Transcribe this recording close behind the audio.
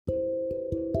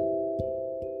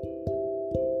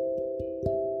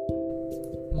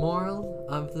Moral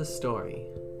of the story.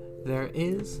 There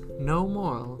is no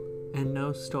moral and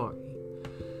no story.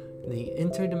 The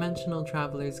Interdimensional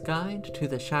Traveler's Guide to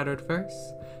the Shattered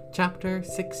Verse, Chapter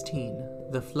 16,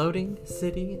 The Floating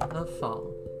City of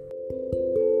Fall.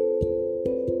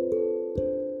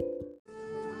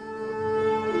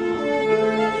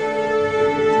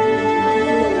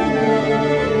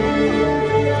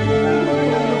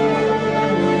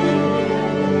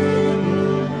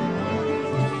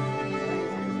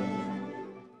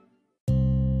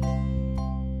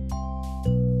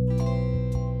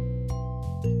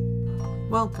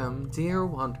 Welcome, dear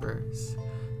wanderers.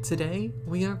 Today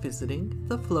we are visiting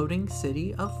the floating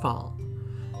city of Fall.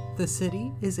 The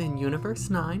city is in Universe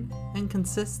 9 and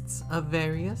consists of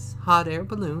various hot air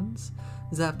balloons,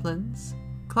 zeppelins,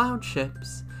 cloud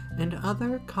ships, and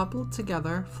other coupled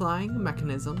together flying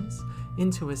mechanisms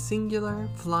into a singular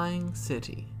flying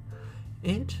city.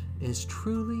 It is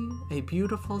truly a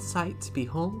beautiful sight to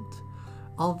behold,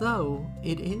 although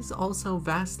it is also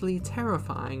vastly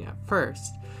terrifying at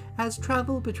first, as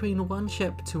travel between one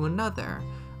ship to another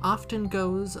often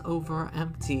goes over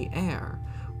empty air,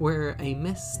 where a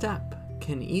misstep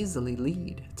can easily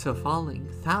lead to falling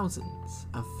thousands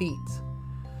of feet.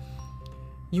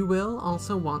 You will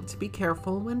also want to be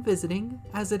careful when visiting,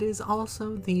 as it is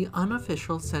also the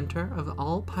unofficial center of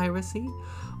all piracy,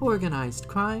 organized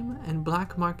crime, and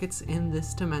black markets in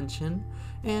this dimension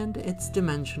and its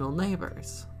dimensional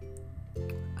neighbors.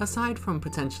 Aside from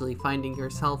potentially finding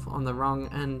yourself on the wrong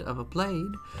end of a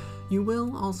blade, you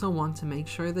will also want to make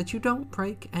sure that you don't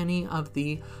break any of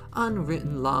the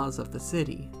unwritten laws of the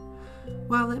city.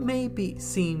 While it may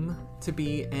seem to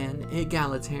be an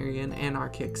egalitarian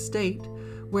anarchic state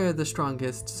where the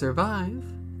strongest survive,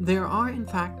 there are in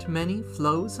fact many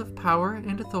flows of power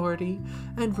and authority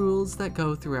and rules that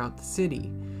go throughout the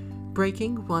city.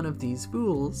 Breaking one of these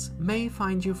rules may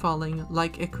find you falling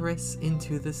like Icarus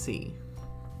into the sea.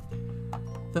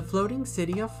 The floating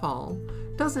city of Fall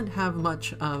doesn't have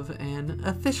much of an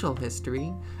official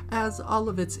history, as all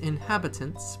of its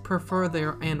inhabitants prefer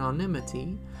their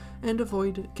anonymity and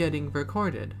avoid getting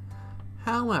recorded.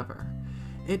 However,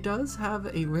 it does have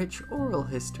a rich oral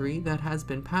history that has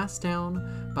been passed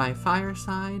down by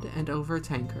fireside and over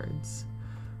tankards.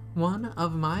 One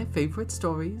of my favorite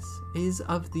stories is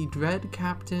of the dread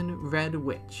Captain Red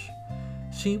Witch.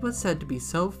 She was said to be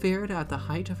so feared at the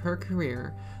height of her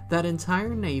career that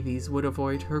entire navies would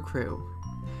avoid her crew.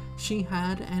 She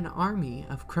had an army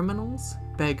of criminals,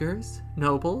 beggars,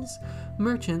 nobles,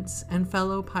 merchants, and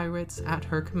fellow pirates at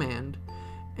her command,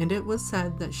 and it was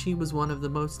said that she was one of the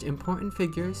most important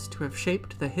figures to have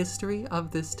shaped the history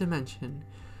of this dimension,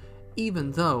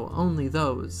 even though only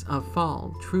those of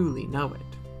Fall truly know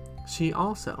it. She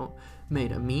also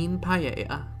made a mean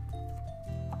paella.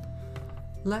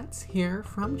 Let's hear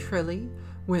from Trilly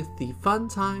with the Fun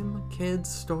Time Kids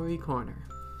Story Corner.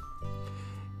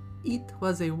 It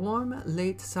was a warm,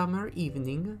 late summer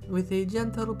evening with a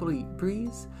gentle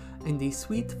breeze, and the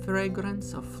sweet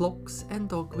fragrance of phlox and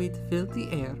dogweed filled the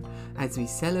air as we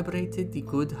celebrated the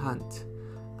good hunt.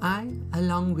 I,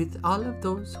 along with all of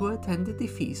those who attended the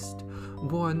feast,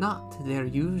 wore not their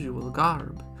usual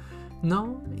garb.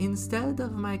 No, instead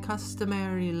of my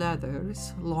customary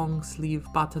leathers, long-sleeve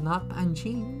button-up and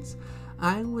jeans,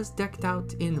 I was decked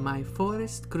out in my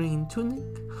forest green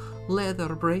tunic,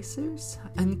 leather bracers,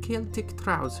 and Celtic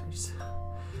trousers.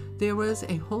 There was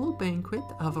a whole banquet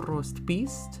of roast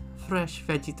beast, fresh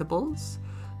vegetables,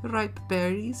 ripe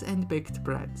berries, and baked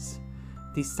breads.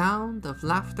 The sound of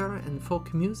laughter and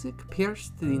folk music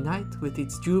pierced the night with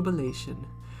its jubilation.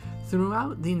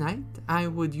 Throughout the night, I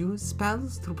would use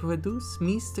spells to produce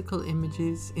mystical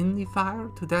images in the fire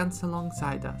to dance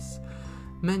alongside us.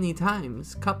 Many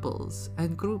times, couples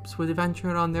and groups would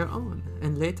venture on their own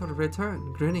and later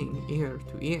return grinning ear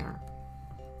to ear.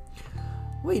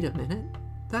 Wait a minute,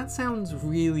 that sounds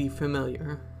really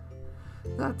familiar.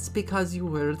 That's because you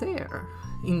were there.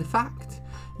 In fact,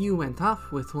 you went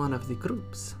off with one of the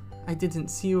groups. I didn't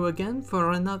see you again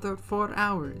for another 4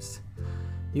 hours.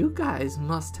 You guys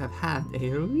must have had a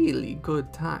really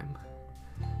good time.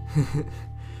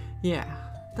 Yeah,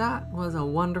 that was a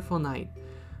wonderful night.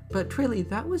 But Trilly,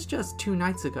 that was just 2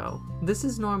 nights ago. This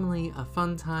is normally a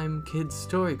Fun Time Kids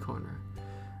Story Corner.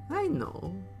 I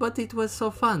know, but it was so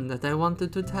fun that I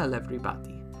wanted to tell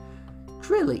everybody.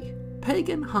 Trilly,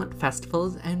 pagan hunt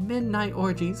festivals and midnight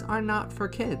orgies are not for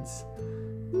kids.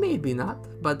 Maybe not,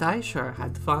 but I sure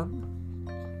had fun.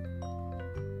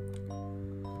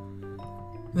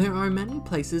 There are many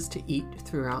places to eat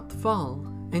throughout the fall,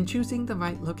 and choosing the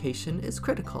right location is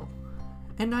critical.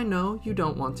 And I know you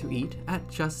don't want to eat at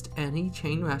just any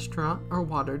chain restaurant or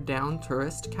watered-down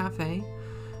tourist cafe.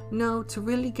 No, to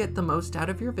really get the most out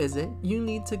of your visit, you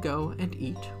need to go and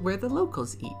eat where the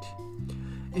locals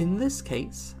eat. In this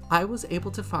case, I was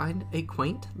able to find a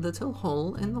quaint little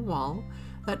hole in the wall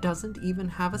that doesn't even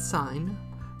have a sign,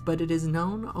 but it is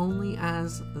known only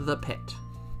as The Pit.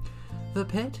 The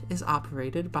Pit is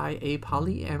operated by a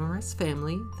polyamorous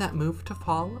family that moved to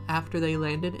Fall after they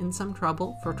landed in some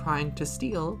trouble for trying to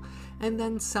steal and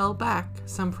then sell back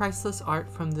some priceless art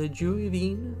from the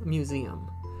Juivin Museum.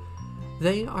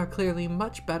 They are clearly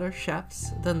much better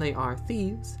chefs than they are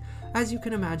thieves. As you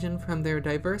can imagine from their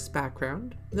diverse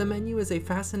background, the menu is a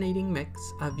fascinating mix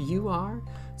of Yuar,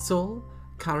 Seoul,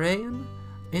 Korean,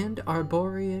 and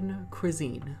Arborean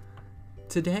cuisine.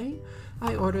 Today,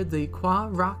 I ordered the Kwa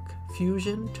Rock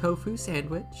Fusion Tofu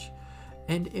Sandwich,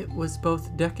 and it was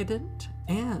both decadent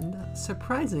and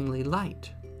surprisingly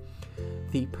light.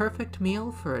 The perfect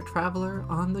meal for a traveler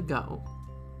on the go,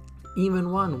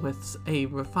 even one with a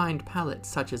refined palate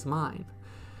such as mine.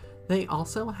 They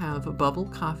also have bubble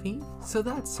coffee, so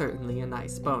that's certainly a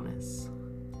nice bonus.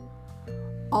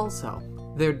 Also,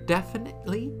 there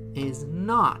definitely is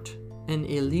not an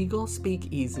illegal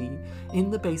speakeasy in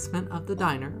the basement of the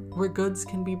diner where goods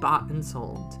can be bought and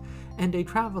sold, and a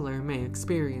traveler may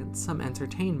experience some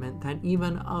entertainment that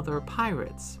even other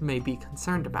pirates may be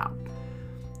concerned about.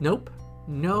 Nope,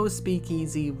 no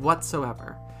speakeasy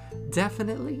whatsoever.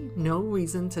 Definitely no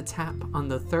reason to tap on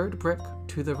the third brick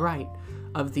to the right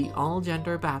of the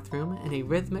all-gender bathroom in a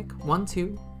rhythmic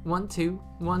 1-2, 1-2,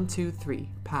 1-2, 3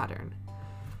 pattern.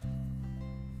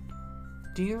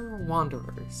 Dear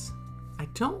wanderers, I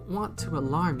don't want to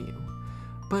alarm you,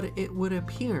 but it would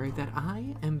appear that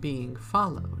I am being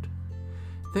followed.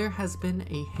 There has been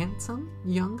a handsome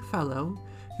young fellow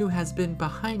who has been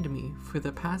behind me for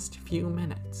the past few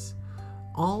minutes,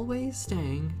 always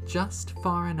staying just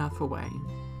far enough away.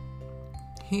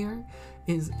 Here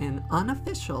is an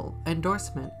unofficial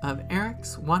endorsement of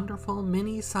Eric's wonderful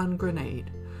mini sun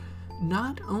grenade.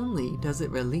 Not only does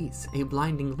it release a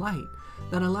blinding light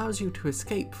that allows you to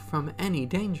escape from any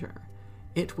danger,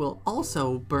 it will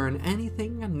also burn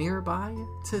anything nearby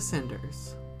to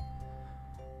cinders.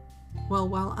 Well,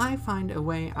 while I find a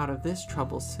way out of this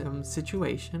troublesome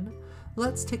situation,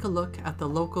 let's take a look at the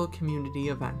local community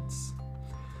events.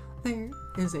 There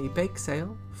is a bake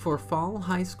sale for Fall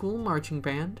High School Marching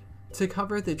Band to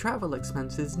cover the travel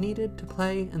expenses needed to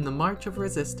play in the March of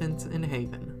Resistance in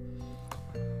Haven.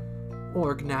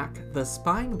 Orgnak the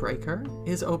Spine Breaker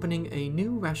is opening a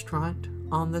new restaurant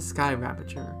on the Sky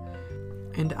Ravager,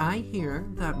 and I hear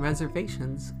that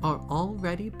reservations are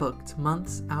already booked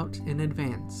months out in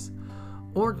advance.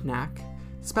 Orgnak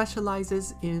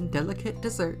specializes in delicate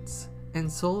desserts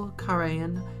and Seoul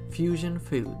Korean fusion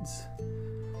foods.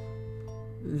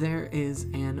 There is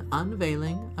an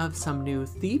unveiling of some new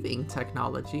thieving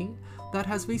technology that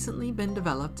has recently been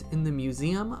developed in the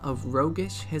Museum of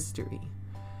Roguish History.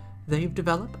 They've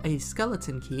developed a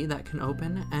skeleton key that can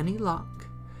open any lock,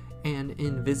 an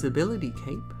invisibility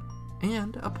cape,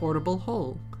 and a portable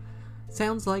hole.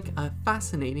 Sounds like a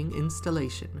fascinating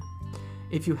installation.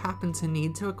 If you happen to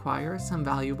need to acquire some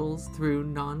valuables through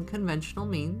non-conventional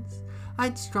means,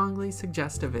 I'd strongly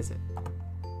suggest a visit.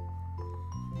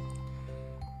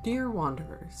 Dear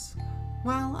wanderers,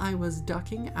 while I was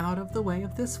ducking out of the way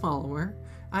of this follower,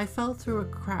 I fell through a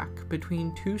crack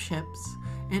between two ships,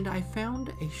 and I found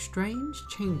a strange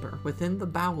chamber within the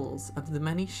bowels of the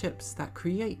many ships that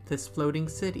create this floating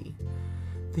city.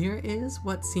 There is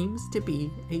what seems to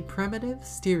be a primitive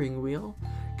steering wheel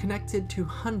connected to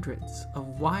hundreds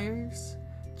of wires,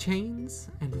 chains,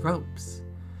 and ropes.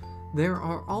 There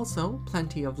are also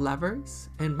plenty of levers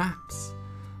and maps,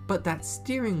 but that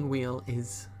steering wheel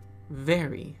is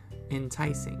very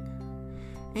enticing.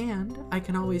 And I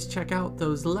can always check out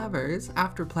those levers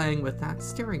after playing with that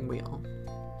steering wheel.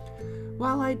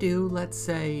 While I do, let's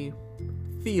say,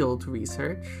 field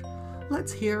research,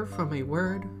 let's hear from a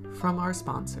word from our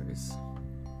sponsors.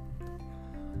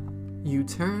 You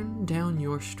turn down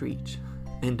your street,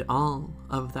 and all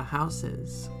of the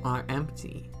houses are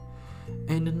empty,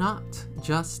 and not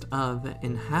just of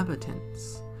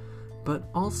inhabitants, but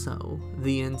also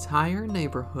the entire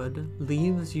neighborhood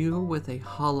leaves you with a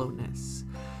hollowness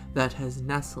that has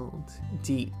nestled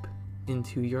deep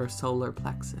into your solar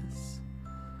plexus.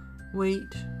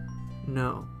 Wait,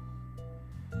 no.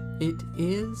 It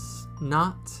is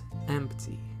not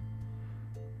empty.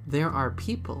 There are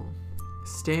people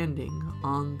standing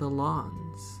on the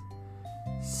lawns,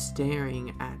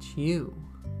 staring at you,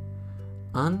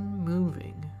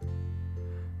 unmoving.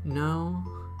 No,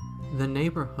 the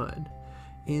neighborhood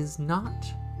is not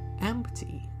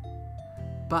empty,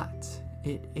 but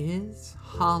it is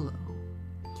hollow.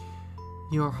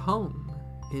 Your home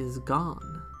is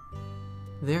gone.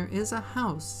 There is a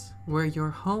house where your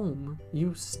home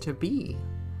used to be,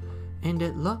 and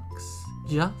it looks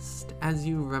just as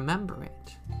you remember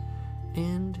it.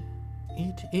 And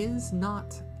it is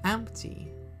not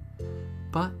empty,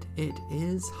 but it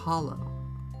is hollow.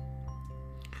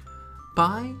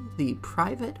 Buy the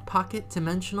Private Pocket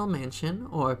Dimensional Mansion,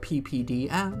 or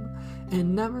PPDM,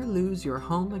 and never lose your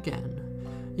home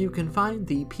again. You can find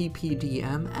the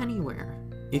PPDM anywhere.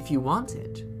 If you want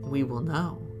it, we will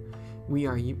know. We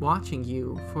are watching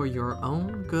you for your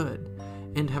own good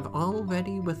and have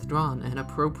already withdrawn an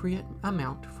appropriate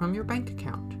amount from your bank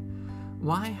account.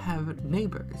 Why have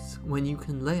neighbors when you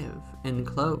can live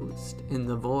enclosed in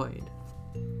the void?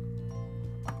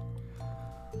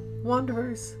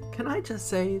 Wanderers, can I just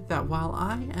say that while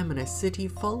I am in a city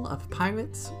full of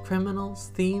pirates,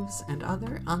 criminals, thieves, and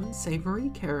other unsavory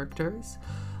characters,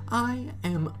 I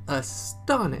am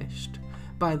astonished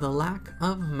by the lack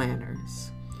of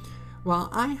manners. While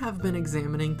I have been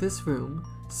examining this room,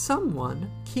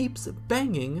 someone keeps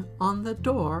banging on the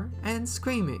door and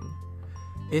screaming.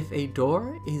 If a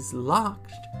door is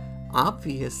locked,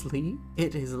 obviously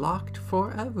it is locked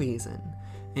for a reason,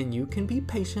 and you can be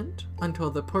patient until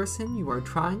the person you are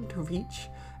trying to reach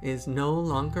is no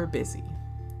longer busy.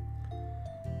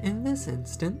 In this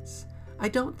instance, I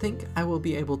don't think I will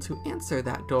be able to answer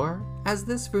that door, as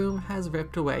this room has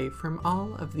ripped away from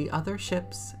all of the other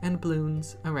ships and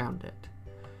balloons around it.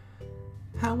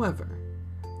 However,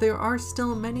 there are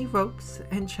still many ropes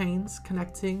and chains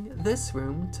connecting this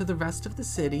room to the rest of the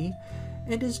city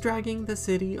and is dragging the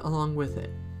city along with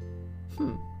it.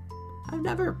 I've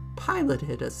never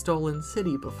piloted a stolen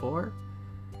city before.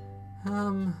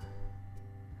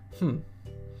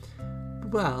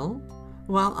 Well,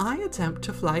 while I attempt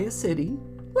to fly a city,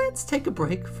 let's take a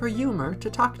break for humor to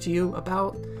talk to you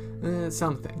about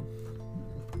something.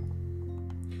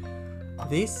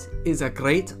 This is a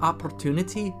great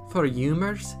opportunity for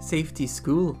Humor's Safety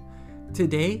School.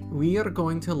 Today, we are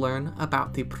going to learn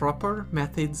about the proper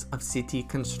methods of city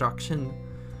construction.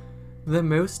 The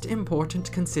most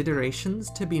important considerations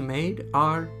to be made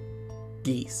are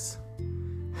geese.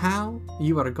 How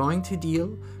you are going to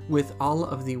deal with all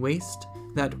of the waste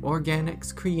that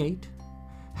organics create,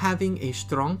 having a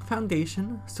strong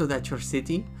foundation so that your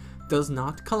city does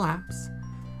not collapse,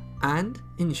 and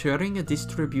ensuring a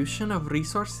distribution of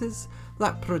resources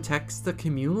that protects the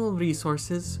communal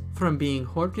resources from being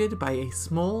hoarded by a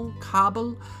small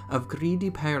cabal of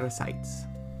greedy parasites.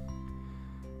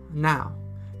 Now,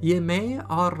 you may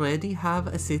already have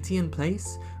a city in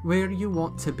place where you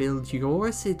want to build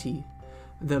your city.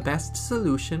 The best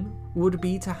solution would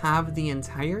be to have the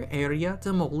entire area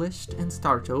demolished and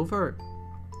start over.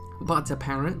 But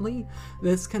apparently,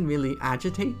 this can really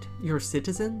agitate your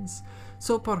citizens,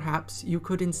 so perhaps you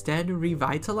could instead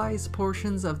revitalize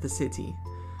portions of the city.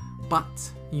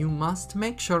 But you must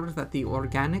make sure that the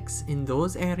organics in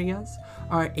those areas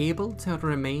are able to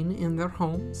remain in their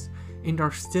homes and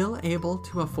are still able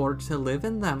to afford to live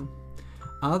in them.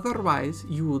 Otherwise,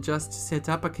 you will just set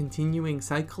up a continuing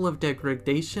cycle of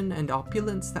degradation and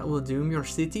opulence that will doom your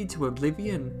city to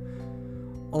oblivion.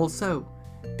 Also,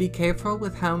 be careful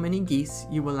with how many geese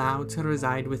you allow to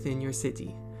reside within your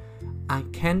city. I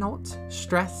cannot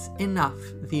stress enough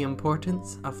the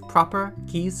importance of proper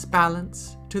geese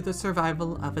balance to the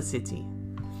survival of a city.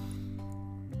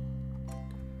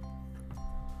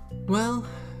 Well,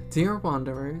 dear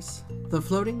wanderers, the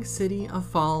floating city of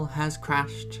Fall has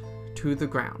crashed to the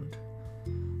ground.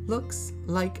 Looks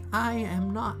like I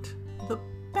am not the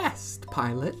best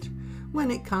pilot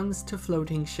when it comes to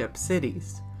floating ship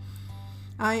cities.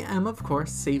 I am of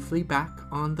course safely back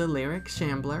on the Lyric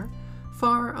Shambler,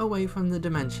 far away from the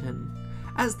dimension,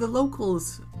 as the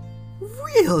locals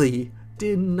really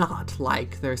did not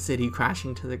like their city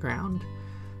crashing to the ground.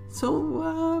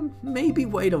 So maybe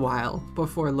wait a while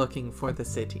before looking for the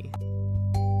city.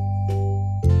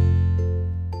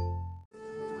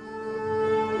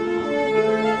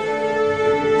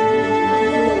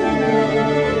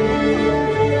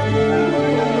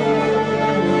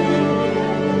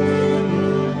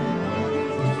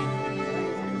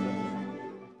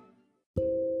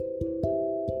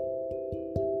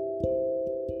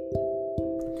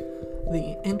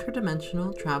 The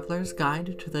Interdimensional Traveler's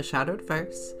Guide to the Shattered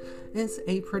Verse is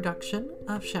a production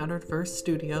of Shattered Verse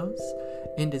Studios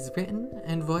and is written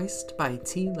and voiced by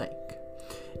T. Lake.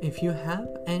 If you have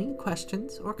any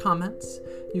questions or comments,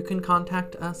 you can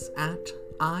contact us at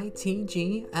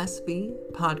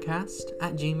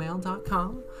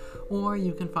itgsbpodcast@gmail.com or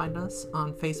you can find us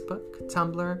on Facebook,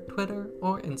 Tumblr, Twitter,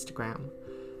 or Instagram.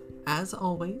 As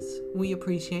always, we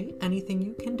appreciate anything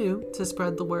you can do to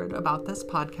spread the word about this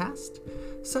podcast,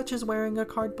 such as wearing a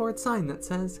cardboard sign that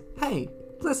says, "Hey,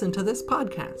 listen to this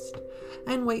podcast,"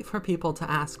 and wait for people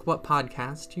to ask what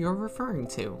podcast you're referring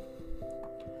to.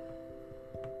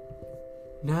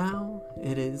 Now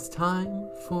it is time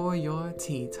for your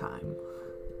tea time.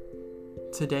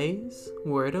 Today's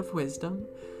word of wisdom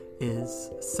is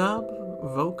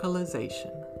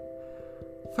sub-vocalization.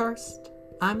 First,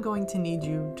 I'm going to need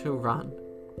you to run.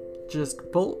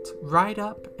 Just bolt right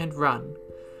up and run.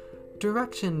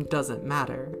 Direction doesn't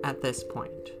matter at this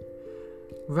point.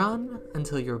 Run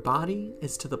until your body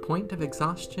is to the point of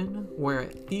exhaustion where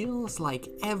it feels like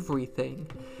everything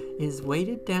is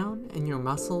weighted down and your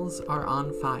muscles are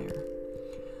on fire.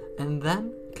 And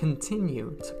then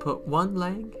continue to put one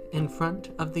leg in front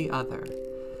of the other.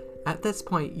 At this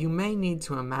point, you may need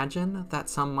to imagine that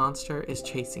some monster is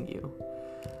chasing you.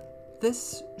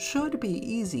 This should be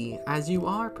easy as you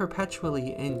are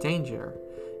perpetually in danger,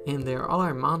 and there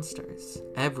are monsters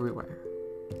everywhere.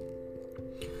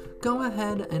 Go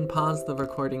ahead and pause the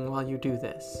recording while you do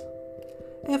this.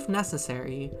 If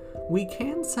necessary, we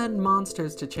can send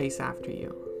monsters to chase after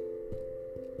you.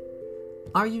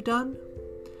 Are you done?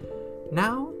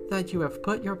 Now that you have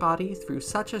put your body through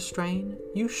such a strain,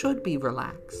 you should be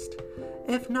relaxed.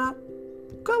 If not,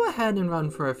 go ahead and run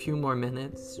for a few more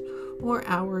minutes, or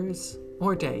hours,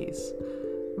 or days.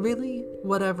 Really,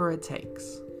 whatever it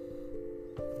takes.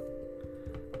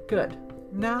 Good.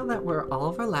 Now that we're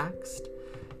all relaxed,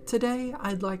 today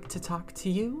I'd like to talk to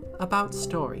you about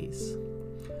stories.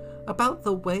 About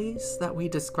the ways that we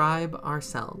describe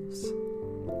ourselves,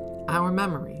 our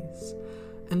memories,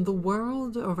 and the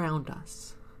world around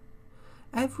us.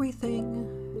 Everything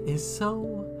is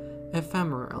so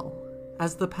ephemeral,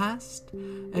 as the past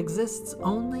exists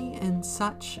only in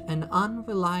such an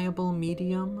unreliable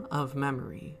medium of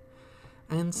memory,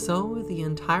 and so the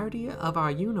entirety of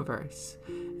our universe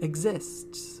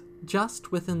exists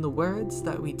just within the words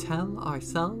that we tell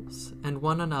ourselves and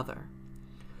one another.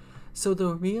 So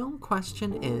the real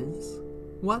question is,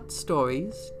 what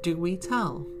stories do we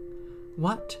tell?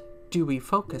 What do we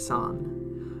focus on?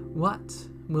 What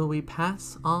will we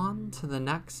pass on to the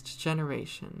next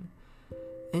generation?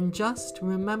 And just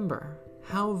remember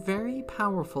how very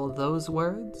powerful those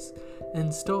words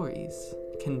and stories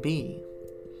can be.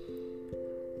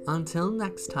 Until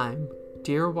next time,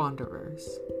 dear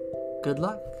wanderers, good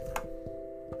luck.